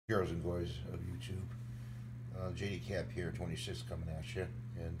Heroes and boys of YouTube. JD Cap here, 26 coming at you.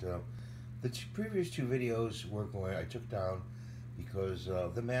 And the previous two videos I took down because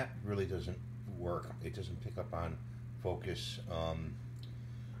the mat really doesn't work. It doesn't pick up on focus, and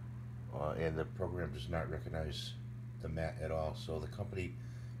the program does not recognize the mat at all. So the company,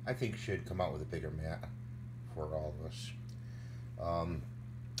 I think, should come out with a bigger mat for all of us.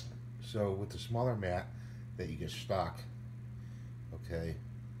 So with the smaller mat that you get stock, okay,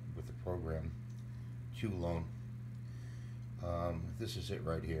 with the program Qlone, this is it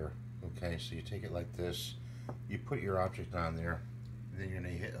right here. Okay, so you take it like this, you put your object on there, then you're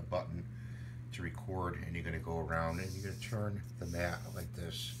going to hit a button to record, and you're going to go around and you're going to turn the mat like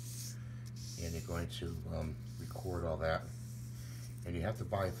this, and you're going to record all that. And you have to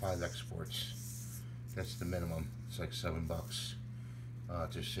buy 5 exports. That's the minimum. It's like $7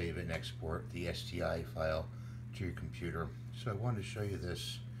 to save and export the STI file to your computer. So I wanted to show you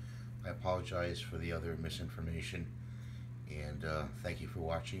this. I apologize for the other misinformation, and thank you for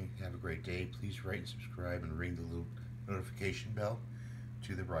watching. Have a great day. Please rate and subscribe and ring the notification bell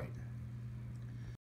to the right.